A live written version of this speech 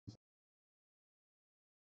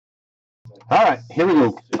All right, here we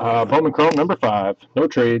go. Bowman Chrome number 5. No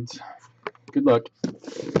trades. Good luck. You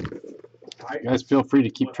guys feel free to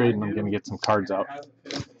keep trading. I'm going to get some cards out.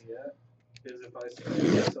 Is if I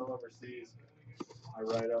sell overseas, I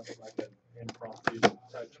write up like an impromptu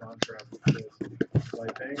type contract with this.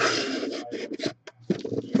 Like paying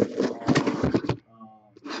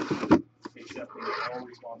accepting all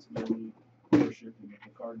responsibility for shipping. If the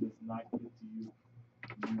card does not get to you,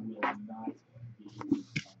 you will not be used.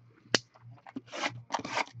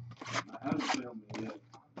 I haven't filmed it yet.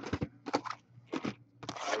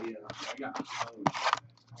 I got tons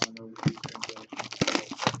on overseas transactions.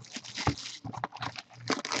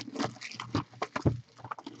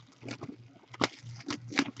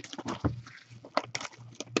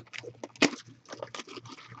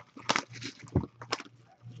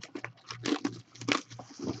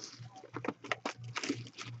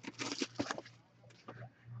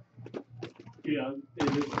 Yeah, it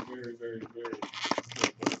is very, very, very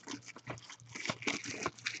simple.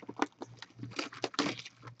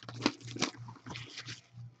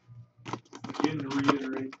 Again, to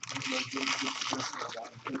reiterate, it's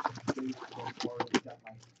got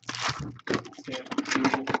my stamp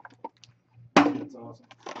approval. It's awesome.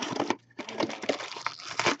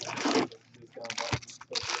 Discount button,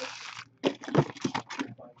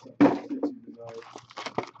 find something that fits your desire.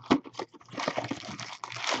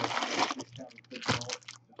 Discounted fits all.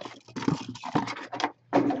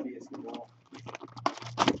 Basketball.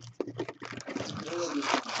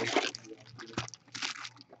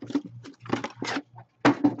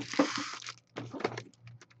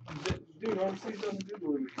 Dude, overseas doesn't do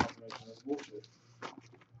delivery confirmation. That's bullshit.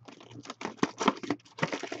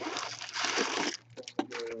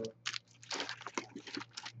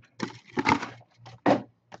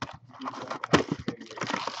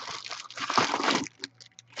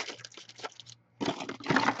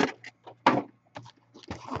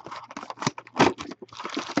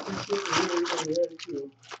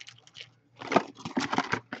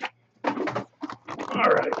 All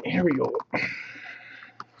right, here we go.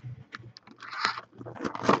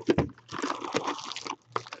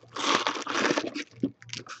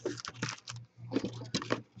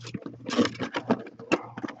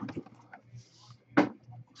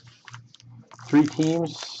 Three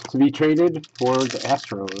teams to be traded for the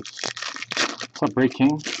Astros. What's up, Ray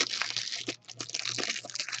King?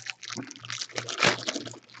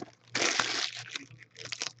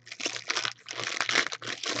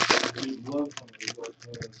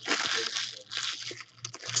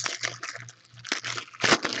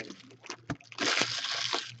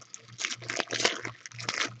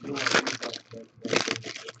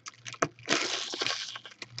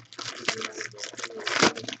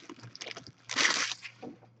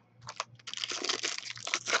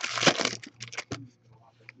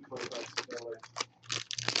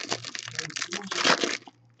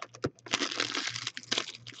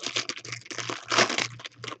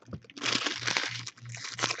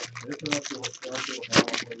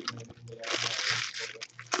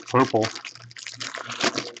 Purple.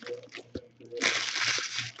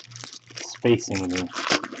 Spacing me.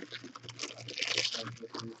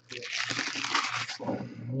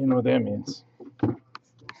 You know what that means.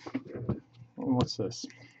 What's this?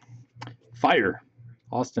 Fire.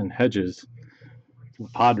 Austin Hedges.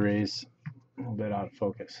 Padres. A little bit out of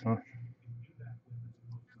focus, huh?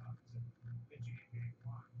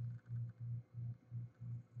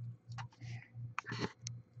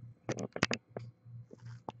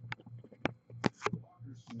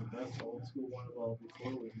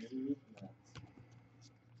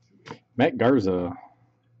 Matt Garza,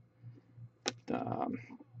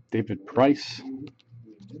 David Price,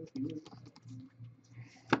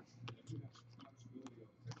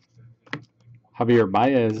 Javier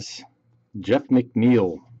Baez, Jeff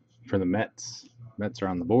McNeil for the Mets. Mets are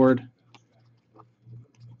on the board.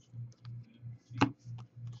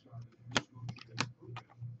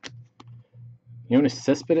 Yoenis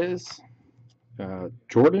Cespedes,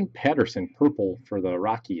 Jordan Patterson, purple for the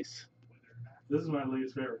Rockies. This is my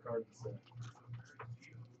least favorite card to set.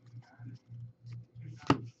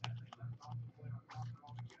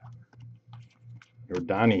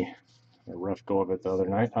 Donnie, a rough go of it the other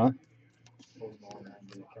night, huh?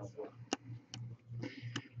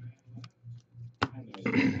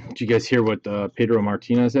 Did you guys hear what Pedro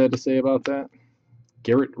Martinez had to say about that?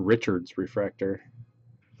 Garrett Richards refractor.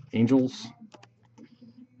 Angels.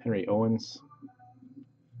 Henry Owens.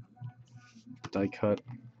 Die cut.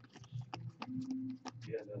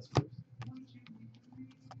 Yeah, that's good.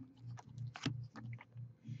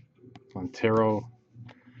 Montero.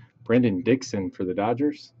 Brandon Dixon for the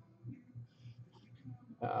Dodgers.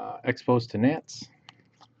 Expos to Nats.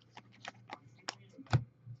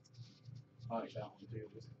 I like that one too,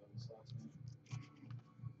 just because I'm a Sox fan.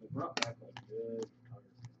 They brought back like good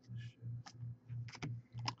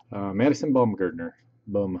colors. Madison Bumgarner.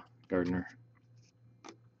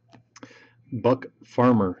 Buck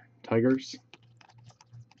Farmer, Tigers.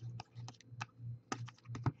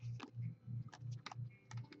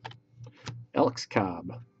 Alex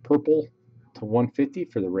Cobb, purple to 150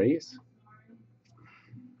 for the Rays.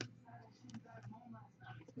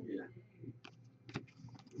 Yeah.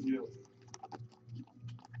 Yeah.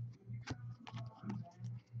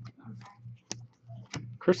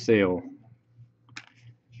 Chris Sale.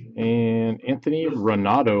 And Anthony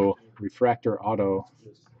Renato, refractor auto.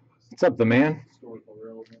 What's up, the man?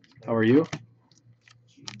 How are you?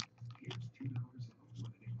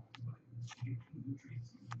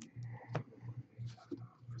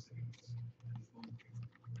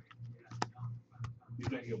 You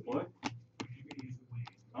think he'll play?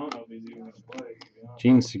 I don't know if he's even going to play.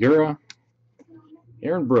 Gene Segura.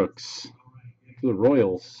 Aaron Brooks. For the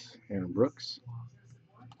Royals, Aaron Brooks.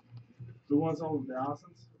 Who wants all the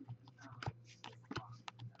Dawsons?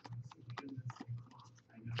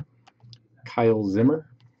 Kyle Zimmer.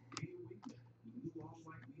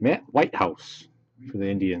 Matt Whitehouse for the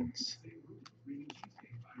Indians.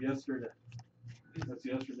 Yesterday. That's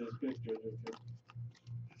yesterday's picture.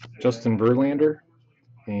 Justin Verlander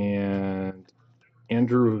and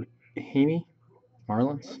Andrew Heaney,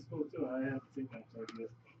 Marlins. That's cool too. I haven't seen that card yet.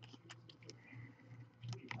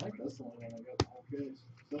 I think that's the only one I got the whole case.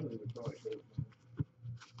 Some of them are probably good.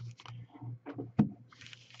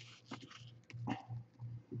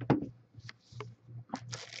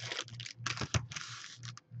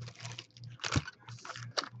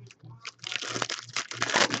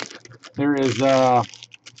 There is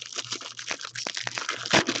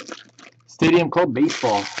Stadium Club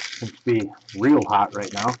Baseball. Seems to be real hot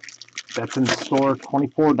right now. That's in the store,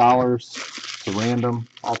 $24. It's a random.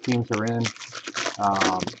 All teams are in. It's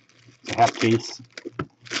a half case.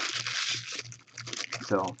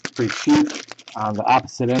 So pretty cheap. On the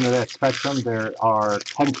opposite end of that spectrum, there are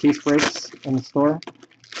 10 case breaks in the store.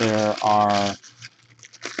 There are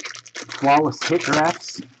flawless hit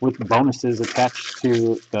drafts with bonuses attached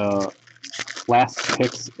to the last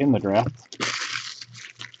picks in the draft.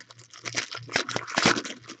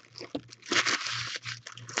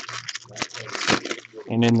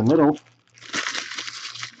 And in the middle,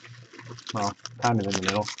 well, kind of in the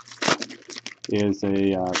middle, is a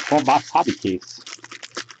 12-box hobby case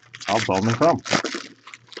of Bowman Chrome,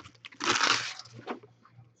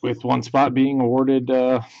 with one spot being awarded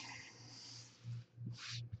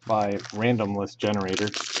by random list generator,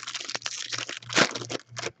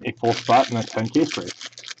 a full spot in a 10 case break.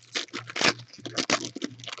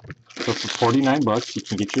 So for $49, you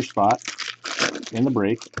can get your spot in the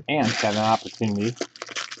break and have an opportunity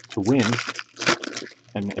to win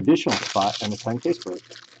an additional spot in the 10 case break.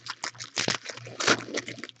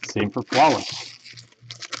 Same for flawless.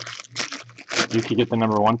 You could get the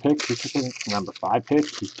number 1 pick, you could get the number 5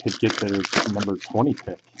 pick, you could get the number 20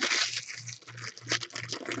 pick.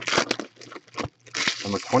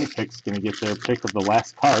 Number 20 pick is going to get their pick of the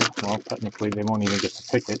last card. Well, technically they won't even get to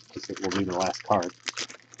pick it because it will be the last card.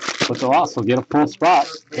 But they'll also get a full spot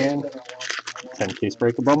in 10 case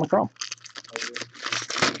break of Bowman Chrome.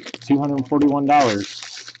 $241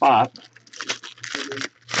 spot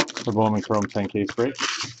for Bowman Chrome 10 case break.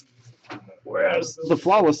 Whereas the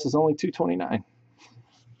flawless is only $229.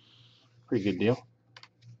 Pretty good deal.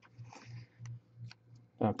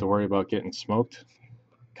 Don't have to worry about getting smoked.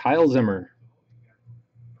 Kyle Zimmer.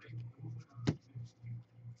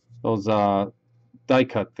 Those die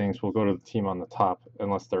cut things will go to the team on the top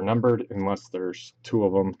unless they're numbered. Unless there's 2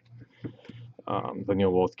 of them, then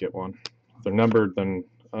you'll both get one. If they're numbered, then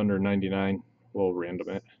under 99, we'll random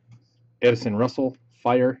it. Edison Russell,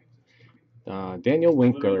 Fire. Daniel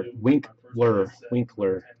Winkler.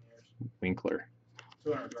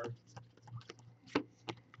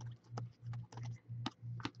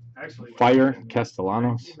 Actually, Fire,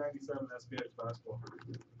 Castellanos. 1997 SPX basketball.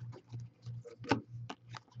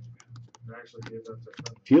 Actually gave that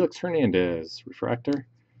to Felix Hernandez, refractor.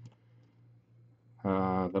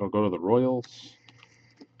 That'll go to the Royals.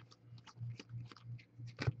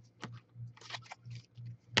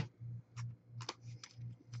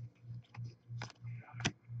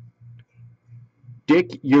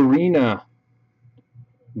 Dick Urena,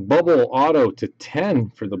 bubble auto to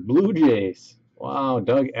 10 for the Blue Jays. Wow,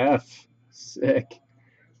 Doug F. Sick.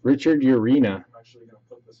 Richard Urena. I'm actually going to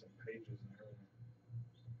put this in pages and everything.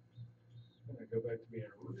 I'm going to go back to being a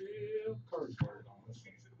real card player on this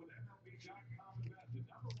one.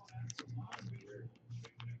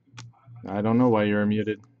 I don't know why you're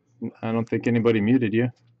muted. I don't think anybody muted you.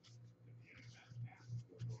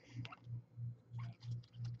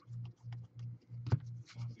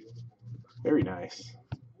 Very nice.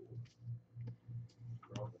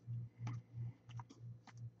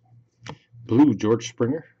 Blue, George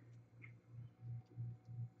Springer.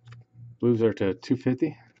 Blues are to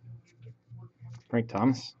 250. Frank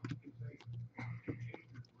Thomas.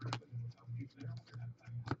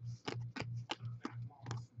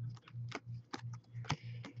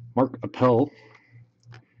 Mark Appel.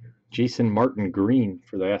 Jason Martin Green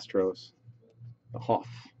for the Astros. The Hoff.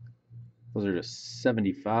 Those are just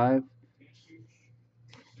 75.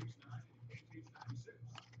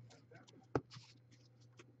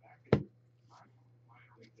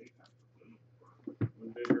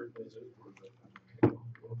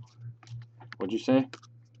 What'd you say?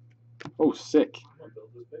 Oh, sick.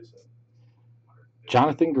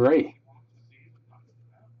 Jonathan Gray.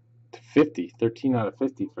 50. 13 out of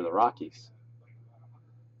 50 for the Rockies.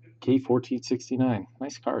 K1469.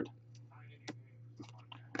 Nice card.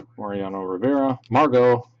 Mariano Rivera.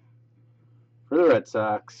 Margot for the Red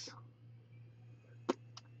Sox.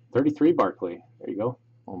 33 Barkley. There you go.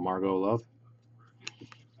 Oh, Margot love.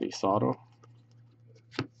 Base auto.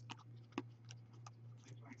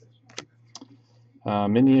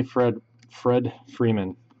 Mini Fred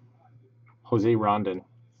Freeman. Jose Rondon.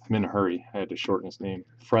 I'm in a hurry. I had to shorten his name.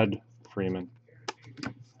 Fred Freeman.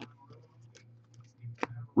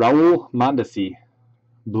 Raul Mondesi.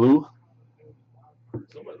 Blue.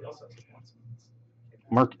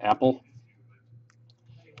 Mark Apple.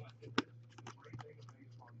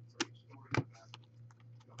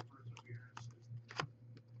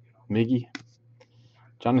 Miggy.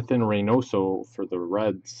 Jonathan Reynoso for the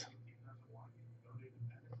Reds.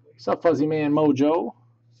 What's up, Fuzzy Man Mojo?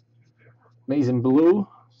 Amazing Blue.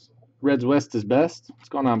 Reds West is best. What's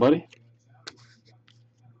going on, buddy?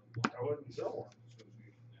 I wouldn't sell one.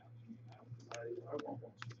 I want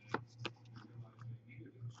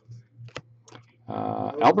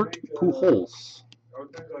one. Albert Pujols. I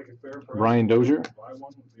would think like a fair price. Ryan Dozier. Buy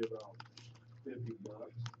one would be about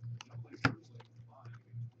 $50.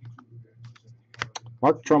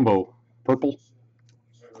 Mark Trumbo. Purple.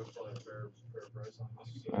 That's probably a fair price on this.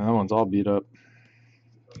 That one's all beat up.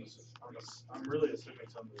 I'm really assuming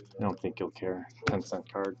somebody's. I don't think you'll care.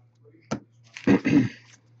 10-cent card.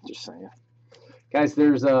 Just saying. Guys,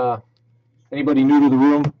 there's anybody new to the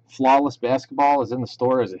room, Flawless Basketball is in the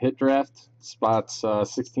store as a hit draft. Spots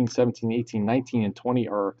 16, 17, 18, 19, and 20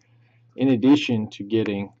 are in addition to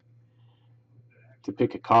getting to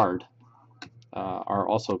pick a card, are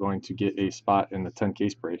also going to get a spot in the 10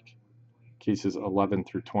 case break. Cases 11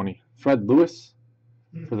 through 20. Fred Lewis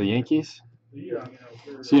for the Yankees. Yeah, I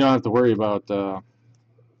mean, So you don't have to worry about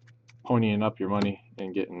ponying up your money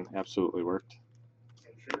and getting absolutely worked.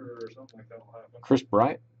 I'm sure something like that will happen. Chris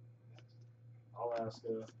Bryant. I'll ask.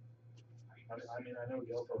 I mean, I know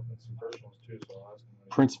Gelto did some personals too, so I'll ask him.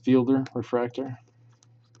 Prince Fielder refractor.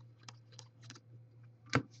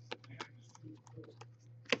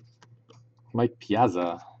 Mike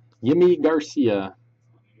Piazza. Yimi Garcia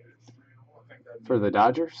for the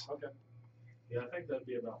Dodgers. Okay. Yeah, I think that'd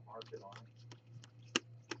be about market on it.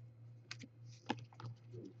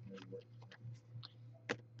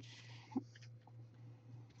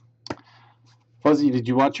 Fuzzy, did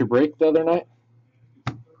you watch your break the other night?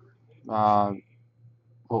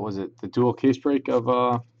 What was it? The dual case break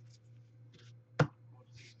of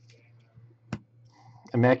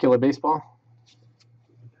Immaculate Baseball?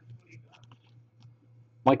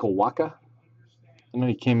 Michael Waka? I know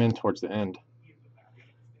he came in towards the end.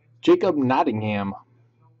 Jacob Nottingham.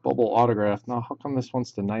 Bubble autograph. Now, how come this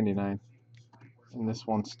one's to 99? And this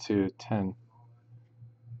one's to 10?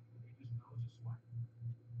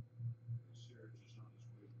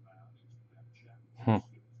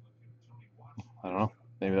 I don't know.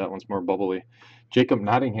 Maybe that one's more bubbly. Jacob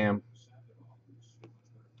Nottingham.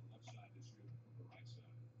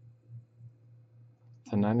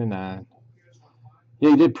 To 99. Yeah,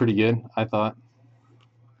 he did pretty good, I thought.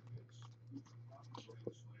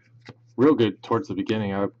 Real good towards the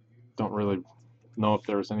beginning. I don't really know if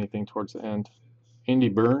there was anything towards the end. Andy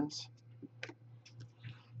Burns.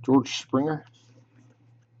 George Springer.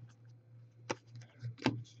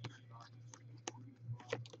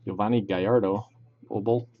 Giovanni Gallardo.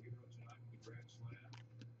 Oval.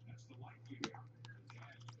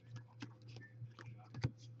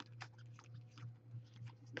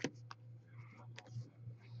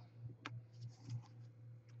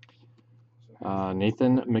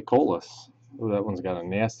 Nathan McColas. Oh, that one's got a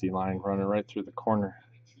nasty line running right through the corner.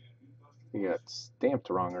 He got stamped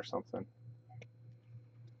wrong or something.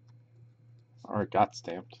 or it got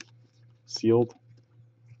stamped. Sealed.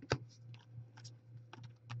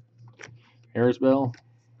 Harrisville.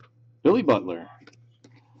 Billy Butler.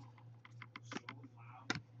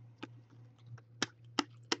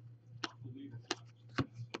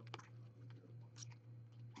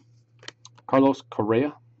 Carlos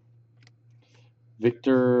Correa.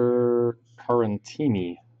 Victor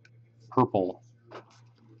Carantini. Purple.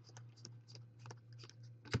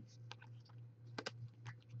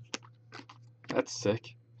 That's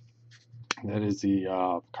sick. That is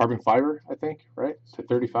the carbon fiber, I think, right? To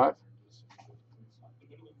 35.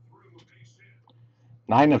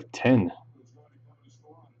 9 of 10.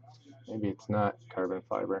 Maybe it's not carbon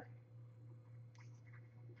fiber.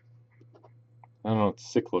 I don't know.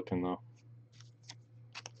 It's sick looking though.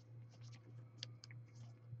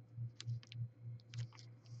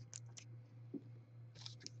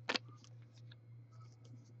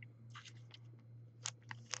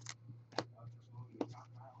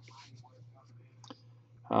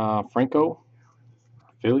 Franco,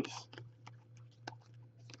 Phillies.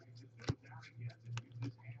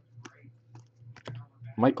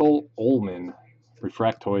 Michael Ullman,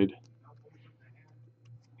 refractoid.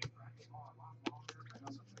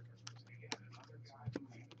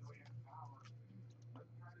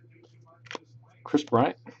 Chris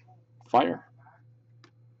Bryant, Fire.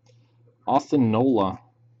 Austin Nola,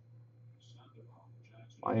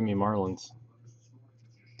 Miami Marlins.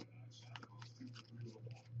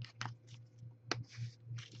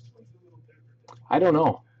 I don't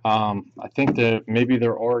know. I think that maybe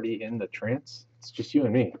they're already in the trance. It's just you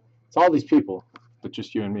and me. It's all these people, but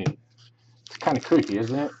just you and me. It's kind of creepy,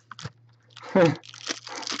 isn't it? I like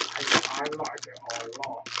it all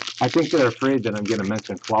along. I think they're afraid that I'm going to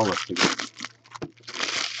mention Flawless again.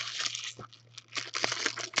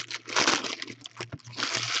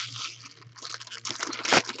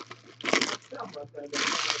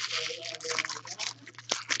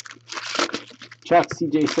 Chuck,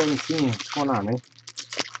 CJ17, what's going on, man?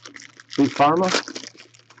 Big Pharma,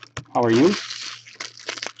 how are you?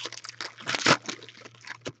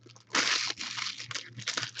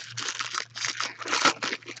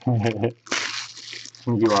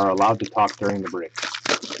 You are allowed to talk during the break.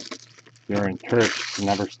 You're encouraged to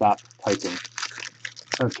never stop typing.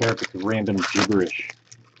 I don't care if it's random gibberish.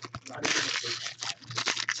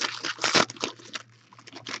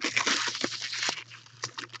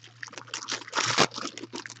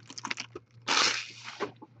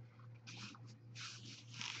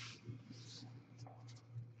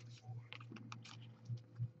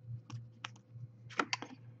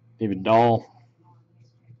 David Dahl.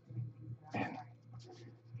 Man,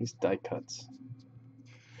 these die cuts.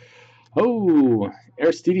 Oh,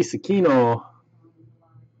 Aristides Aquino.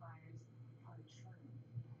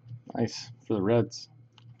 Nice for the Reds.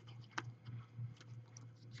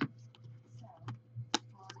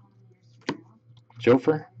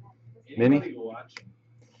 Jofer. Mini.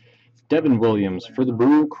 Devin Williams for the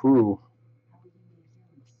Brew Crew.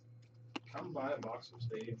 Come by a Boxer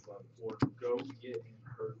Stadium Club or go get in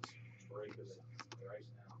Hertz break of it right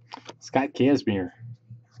now. Scott Kazmir.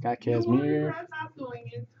 Scott Kazmir. I'm telling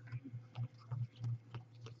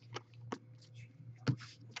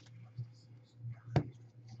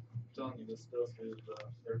you, this stuff is,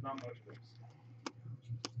 there's not much of it.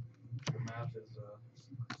 The math is,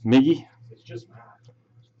 Miggy. it's just math.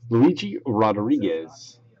 Luigi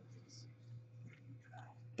Rodriguez.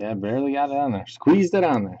 Yeah, barely got it on there. Squeezed it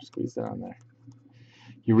on there. Squeezed it on there.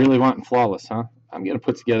 You really want Flawless, huh? I'm going to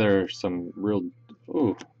put together some real...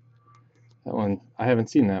 Ooh. That one, I haven't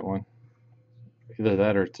seen that one. Either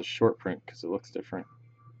that or it's a short print because it looks different.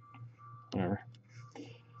 Whatever.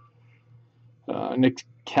 Nick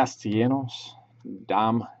Castellanos.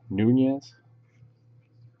 Dom Nunez.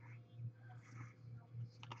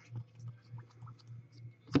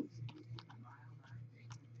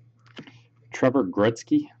 Trevor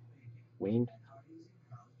Gretzky. Wayne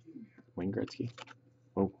Gretzky.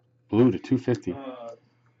 Oh, blue to 250.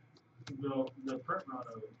 The print run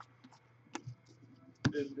of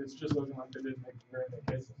it, it's just looking like they didn't make very many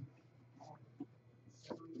cases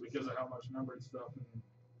because of how much numbered stuff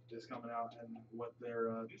is coming out and what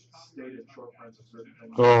their stated short prints of certain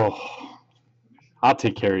things. Oh, I'll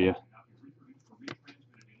take care of you.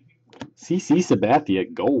 CC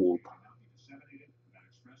Sabathia gold.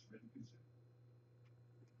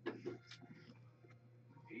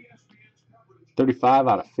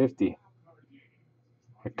 $35 out of 50.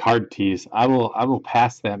 A card tease. I will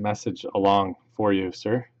pass that message along for you,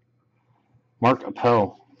 sir. Mark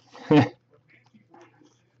Appel.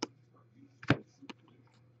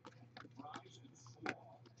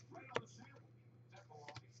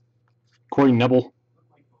 Corey Nebel,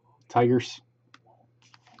 Tigers.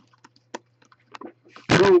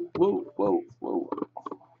 Whoa, whoa, whoa, whoa.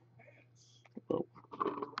 Whoa.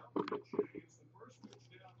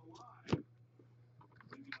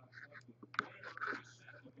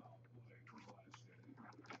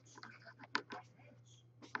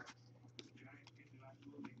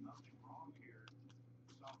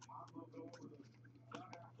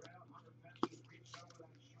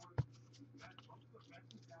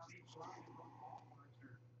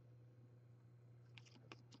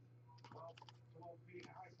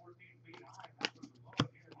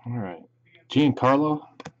 All right. Giancarlo,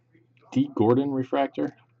 D. Gordon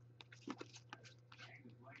refractor.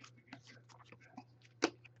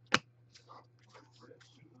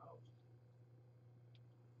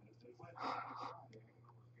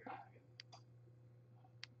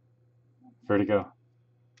 Vertigo.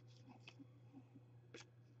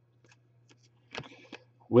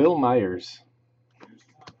 Will Myers,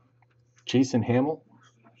 Jason Hamill,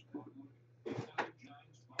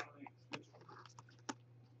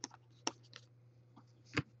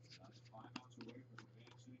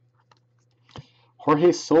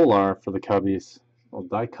 Jorge Solar for the Cubbies. Little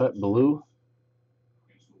die cut blue.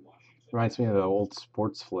 Reminds me of the old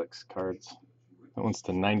Sports Flicks cards. That one's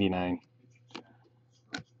to 99.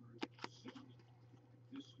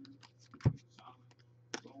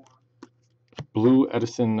 Blue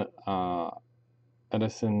Edison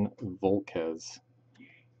Volquez.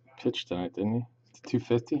 Pitched tonight, didn't he? It's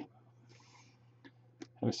 250.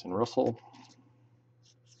 Edison Russell.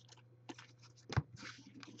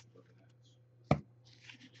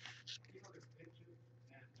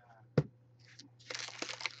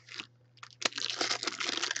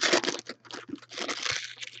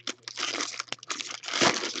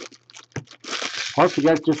 Or if you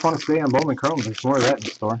guys just want to stay on Bowman Chrome, there's more of that in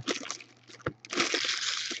the store.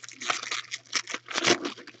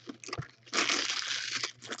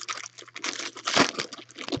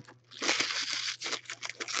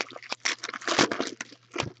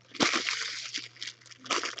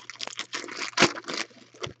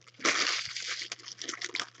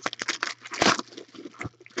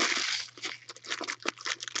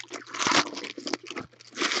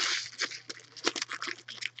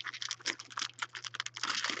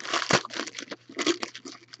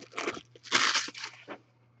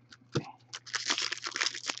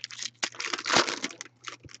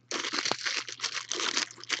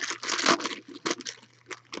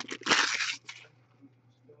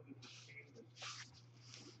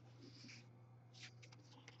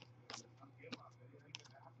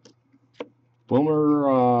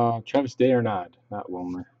 Wilmer, Travis Day or not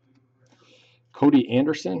Wilmer. Cody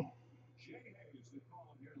Anderson.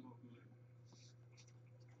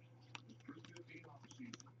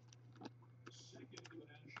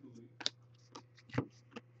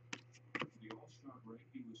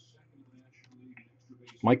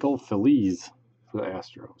 Michael Feliz for the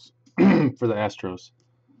Astros. For the Astros.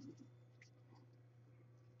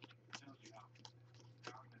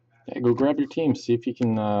 Yeah, go grab your team. See if you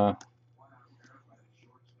can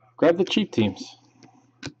grab the cheap teams.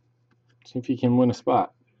 See if you can win a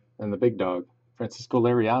spot. And the big dog, Francisco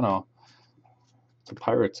Liriano. It's a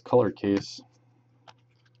Pirates color case.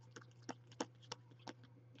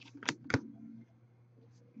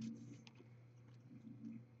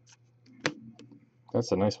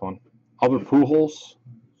 That's a nice one. Albert Pujols.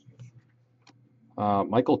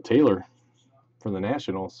 Michael Taylor for the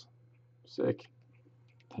Nationals. Sick.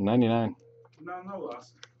 To 99. No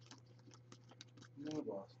loss. No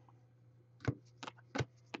loss.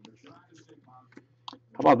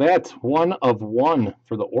 How about that? 1 of 1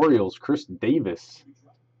 for the Orioles. Chris Davis.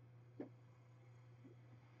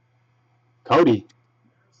 Cody.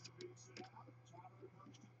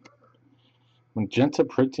 Magenta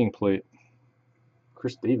printing plate.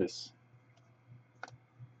 Chris Davis.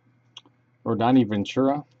 Rodani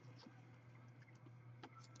Ventura.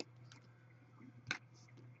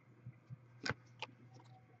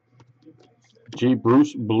 J.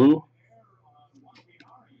 Bruce Blue.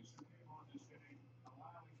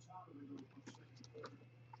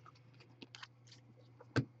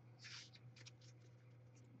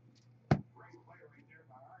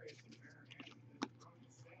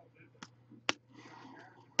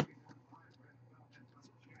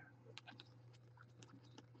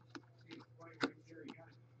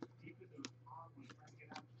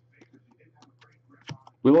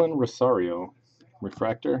 Willen Rosario,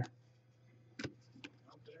 refractor.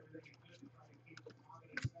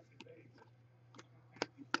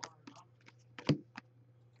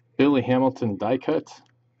 Billy Hamilton die cut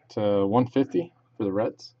to 150 for the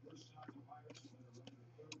Reds.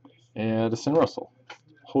 Addison Russell.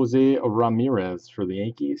 Jose Ramirez for the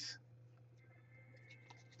Yankees.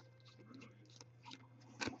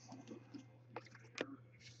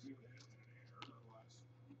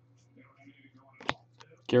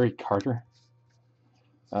 Gary Carter.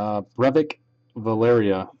 Brevik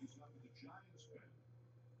Valeria.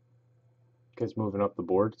 Guy's moving up the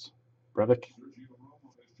boards. Brevik.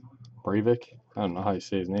 I don't know how you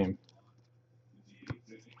say his name.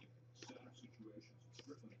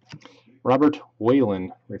 Robert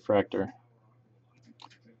Whalen, refractor.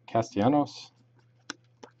 Castellanos.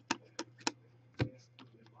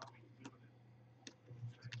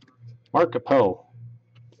 Mark Appel.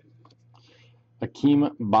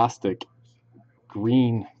 Akeem Bostic.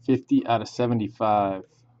 Green, 50 out of 75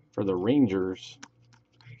 for the Rangers.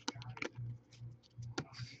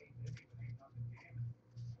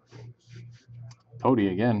 Cody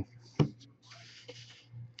again.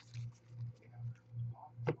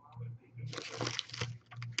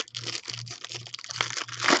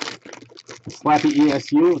 Slappy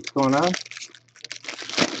ESU, what's going on?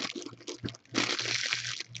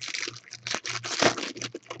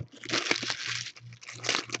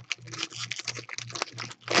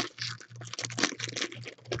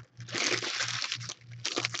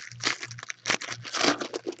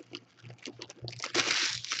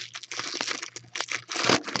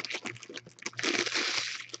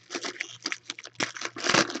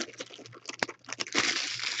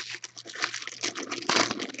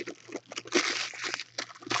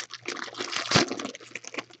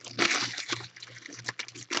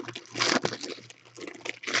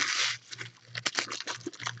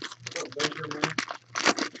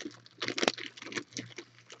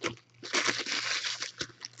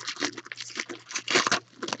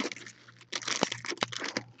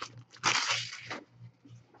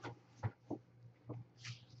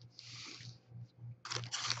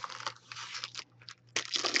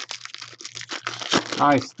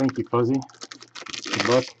 Nice, thank you, Fuzzy. Good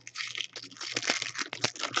luck.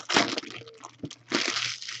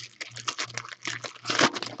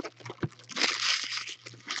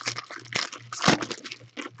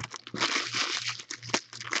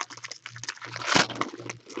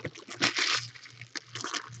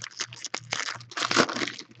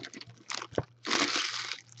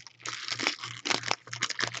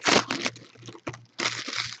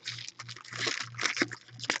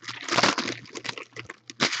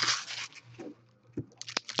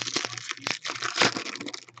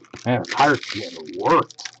 Man, Pirates getting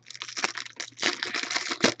worked.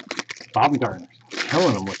 Baumgartner's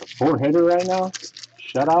killing him with a 4-hitter right now.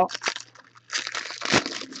 Shutout.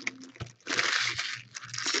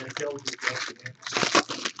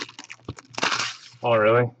 Oh,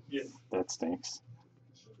 really? Yeah. That stinks.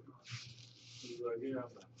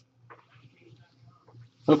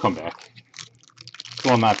 He'll come back.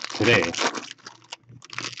 Well, not today.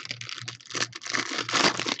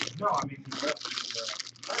 No, I mean,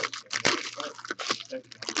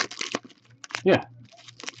 Yeah.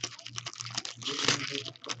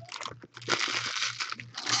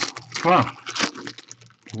 Come on.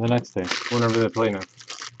 The next day, whenever they play now.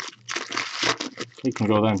 He can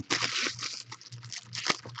go then.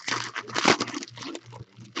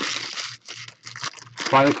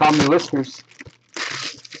 That's why they call me listeners.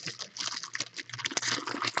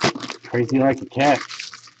 Crazy like a cat.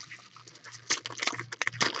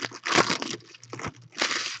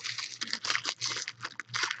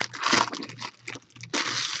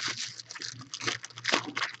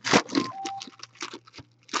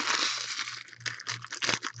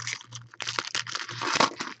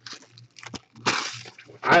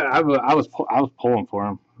 I was pulling for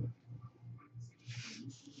him.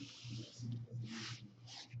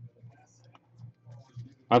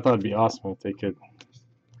 I thought it'd be awesome if they could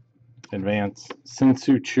advance.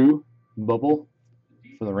 Sinsu Chu bubble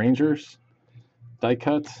for the Rangers. Die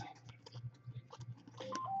cut.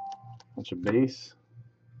 Bunch of base.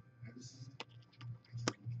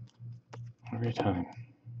 Every time.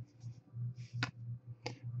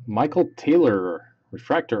 Michael Taylor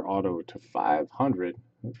refractor auto to 500.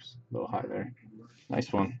 Oops, a little high there.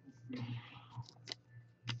 Nice one.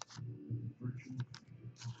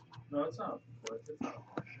 no, it's not.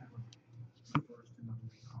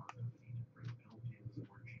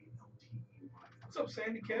 What's up,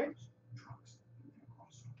 Sandy K?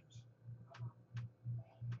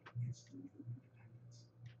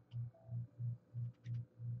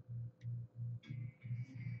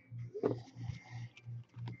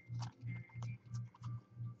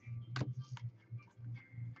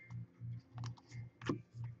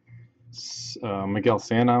 Miguel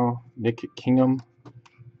Sano, Nick Kingham.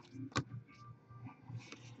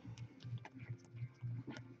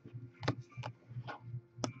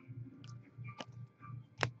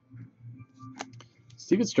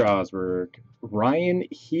 Steven Strasburg, Ryan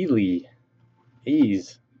Healy,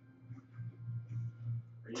 A's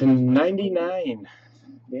to 99.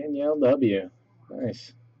 Danielle W.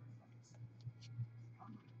 Nice.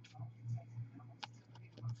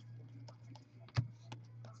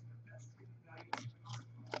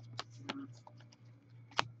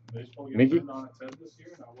 Baseball Mickey? getting on its head this year,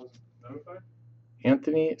 and I wasn't notified.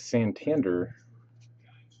 Anthony Santander.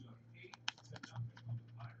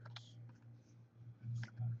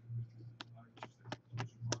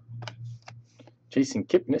 Jason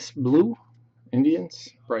Kipnis, blue. Indians.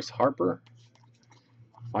 Bryce Harper.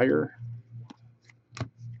 Fire.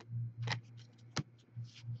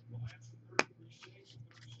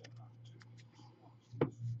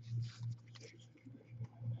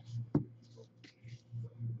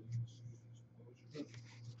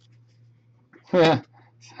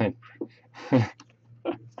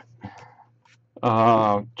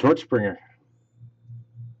 George Springer.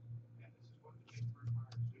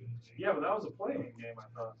 Yeah, but that was a playing game, I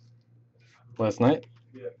thought. Last night?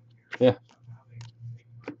 Yeah. Yeah.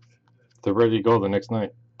 They're ready to go the next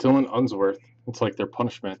night. Dylan Unsworth. It's like their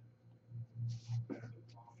punishment.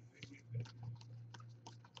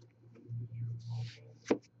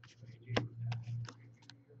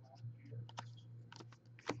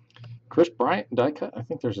 Chris Bryant, die cut? I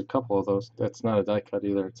think there's a couple of those. That's not a die cut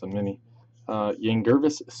either. It's a mini.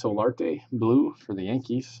 Yangervis Solarte, blue for the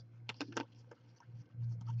Yankees.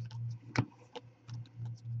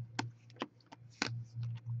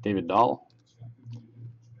 David Dahl.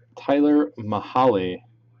 Tyler Mahale.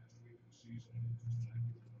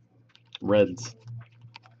 Reds.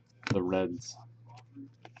 The Reds.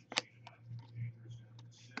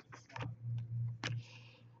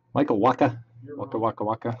 Michael Waka.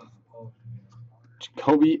 Waka.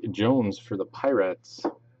 Jacoby Jones for the Pirates.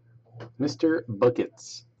 Mr.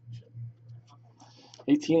 Buckets.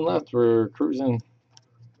 18 left. We're cruising.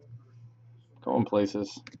 Going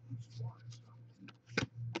places.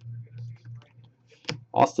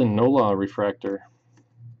 Austin Nola refractor.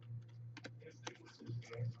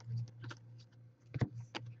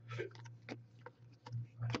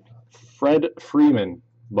 Fred Freeman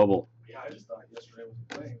bubble. Yeah, I just thought yesterday was a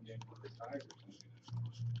playing game for the Tigers.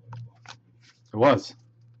 It was.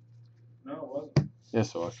 No, it wasn't.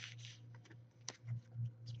 Yes, it was.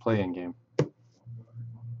 It's a play-in game.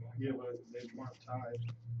 Yeah, but they weren't tied.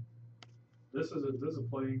 This is a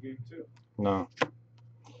playing game too. No.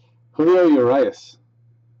 Julio Urias.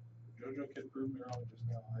 JoJo kid proved me wrong just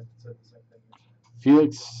now. I said the same thing.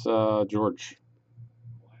 Felix George.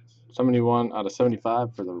 71 out of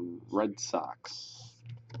 75 for the Red Sox.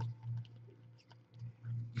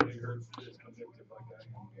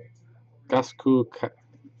 Kasuki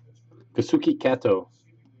Kato.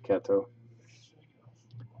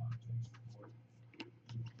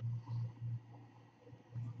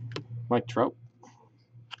 Mike Trout.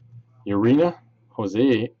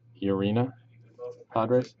 Jose Urena.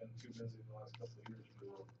 Padres.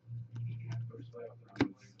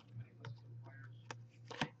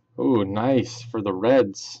 Oh, nice for the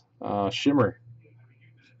Reds. Shimmer.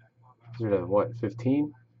 What,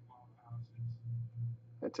 15?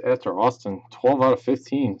 That's after Austin. 12 out of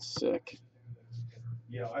 15. Sick.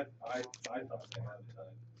 Yeah, I thought they had time.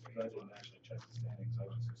 I didn't actually check the standings. I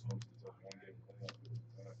just assumed it's a one-game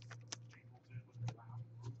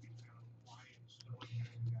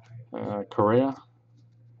playoff. Correa.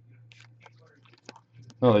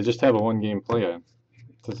 No, they just have a one-game play-in.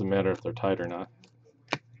 Doesn't matter if they're tied or not.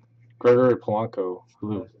 Gregory Polanco,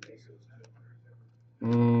 blue.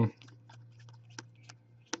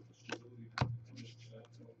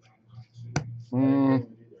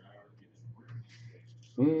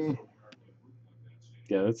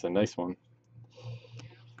 Yeah, that's a nice one.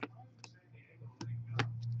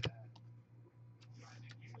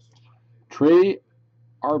 Trey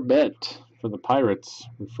Arbet for the Pirates,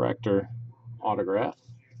 refractor autograph.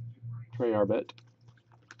 Trey Arbet.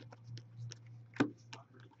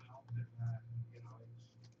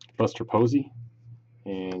 Buster Posey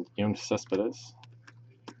and Yoenis Cespedes.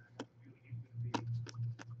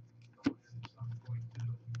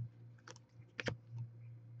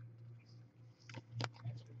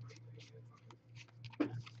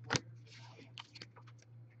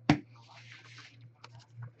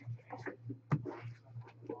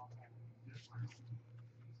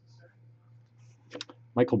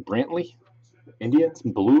 Michael Brantley, Indians,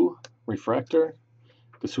 blue, refractor.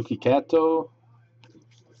 Kasuki Kato.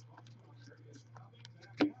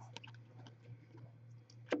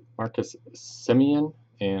 Marcus Semien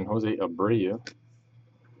and Jose Abreu.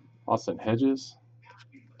 Austin Hedges.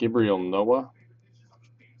 Gabriel Noah.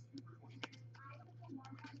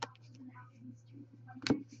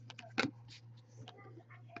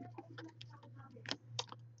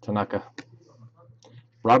 Tanaka.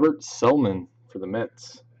 Robert Selman for the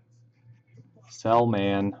Mets.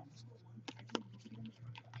 Selman.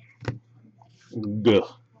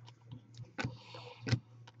 Gah.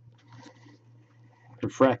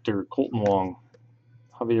 Refractor, Colton Wong.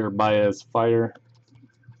 Javier Baez, Fire.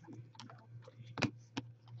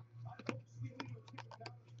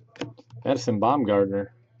 Madison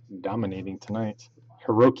Baumgartner, dominating tonight.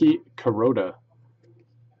 Hiroki Kuroda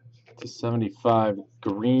 /75,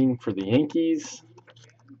 green for the Yankees.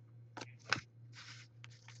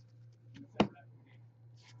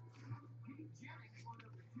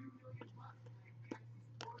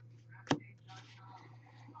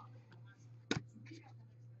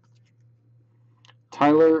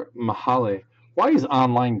 Tyler Mahale. Why is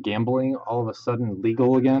online gambling all of a sudden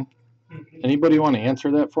legal again? Anybody want to answer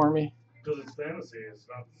that for me? Because it's fantasy, it's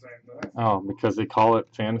not the same thing. Oh, because they call it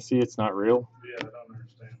fantasy, it's not real? Yeah, I don't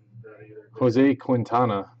understand that either. Jose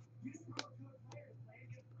Quintana.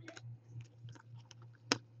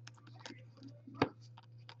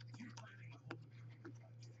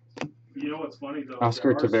 You know what's funny though?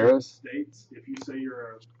 Oscar there are Taveras. States, if you say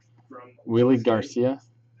you're from Willie state, Garcia.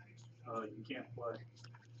 you can't play.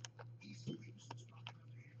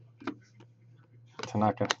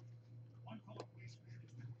 Tanaka.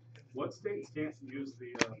 What states can't use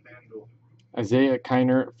the FanDuel? Isaiah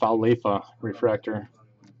Kiner Falefa, refractor.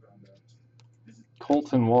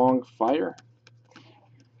 Colton Wong, Fire.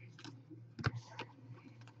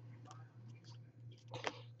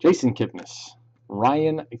 Jason Kipnis.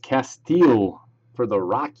 Ryan Castile for the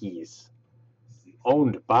Rockies.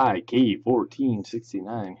 Owned by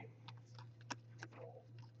K1469.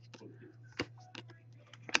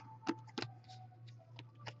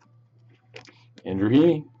 Andrew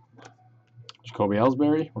Heaney. Jacoby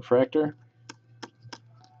Ellsbury, refractor.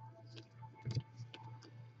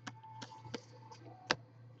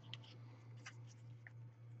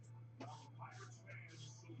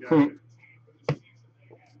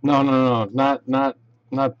 No,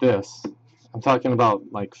 not this. I'm talking about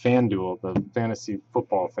like FanDuel, the fantasy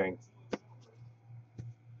football thing.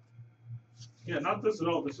 Yeah, not this at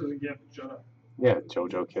all. This isn't gambling. Shut up. Yeah,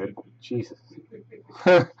 JoJo kid. Jesus.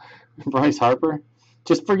 Bryce Harper.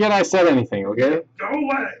 Just forget I said anything, okay? Go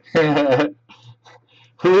away.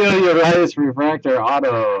 Julio Urias, refractor,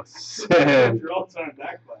 auto. Your all-time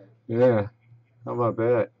backfire. Yeah. How about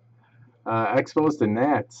that? Expos to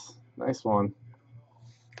Nats. Nice one.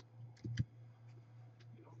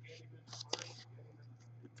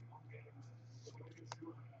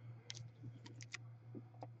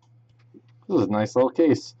 This is a nice little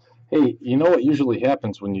case. Hey, you know what usually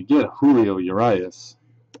happens when you get Julio Urias?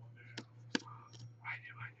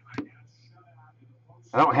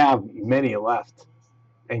 I don't have many left.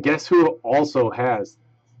 And guess who also has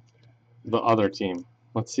the other team?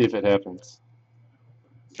 Let's see if it happens.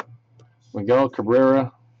 Miguel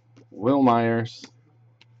Cabrera, Will Myers.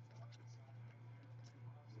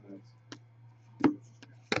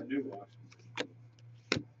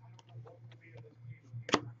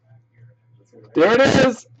 There it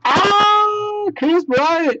is! Oh, Chris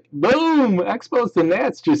Bryant! Boom! Expos to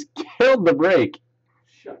Nats just killed the break.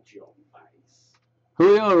 Shut your face.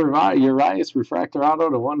 Julio Urias refractor auto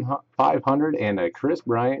to 1/500 and a Chris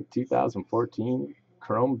Bryant 2014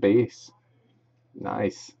 Chrome base.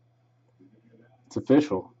 Nice. It's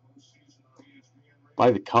official.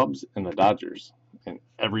 By the Cubs and the Dodgers and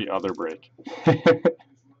every other break. Never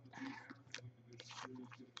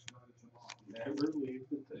leave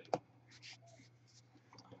the thing.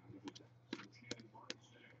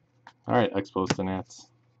 All right, Expos to Nats.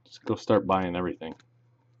 Just go start buying everything.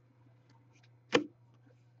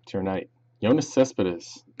 It's your night. Jonas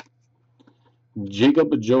Cespedes.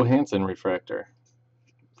 Jacob Johansson refractor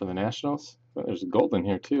for the Nationals. Oh, there's a gold in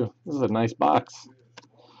here too. This is a nice box.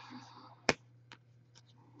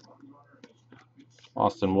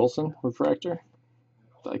 Austin Wilson refractor.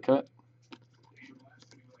 Die cut.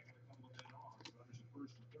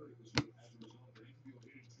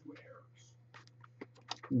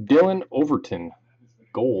 Dylan Overton,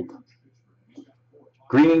 gold.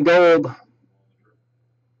 Green and gold.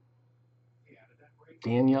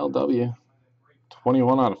 Danielle W.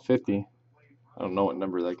 21/50. I don't know what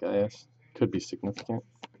number that guy is. Could be significant.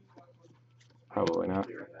 Probably not.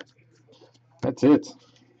 That's it.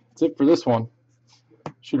 That's it for this one.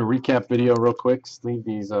 Shoot a recap video real quick. Leave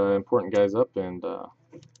these important guys up and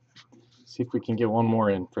see if we can get one more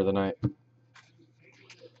in for the night.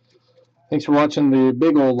 Thanks for watching the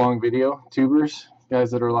big old long video, tubers,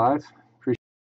 guys that are live.